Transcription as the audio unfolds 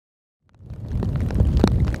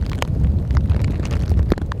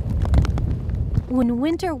When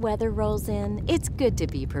winter weather rolls in, it's good to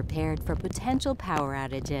be prepared for potential power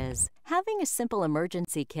outages. Having a simple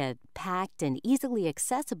emergency kit, packed and easily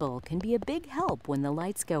accessible, can be a big help when the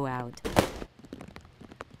lights go out.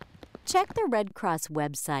 Check the Red Cross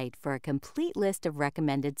website for a complete list of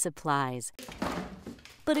recommended supplies.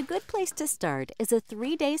 But a good place to start is a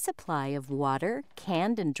 3-day supply of water,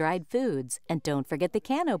 canned and dried foods, and don't forget the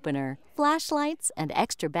can opener, flashlights and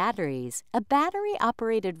extra batteries, a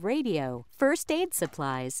battery-operated radio, first aid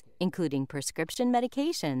supplies, including prescription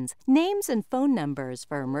medications, names and phone numbers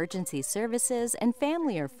for emergency services and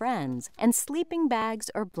family or friends, and sleeping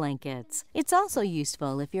bags or blankets. It's also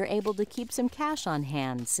useful if you're able to keep some cash on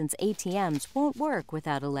hand since ATMs won't work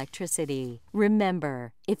without electricity.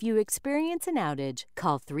 Remember, if you experience an outage,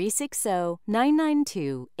 call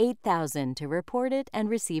 360-992-8000 to report it and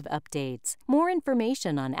receive updates. More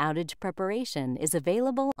information on outage preparation is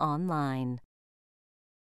available online.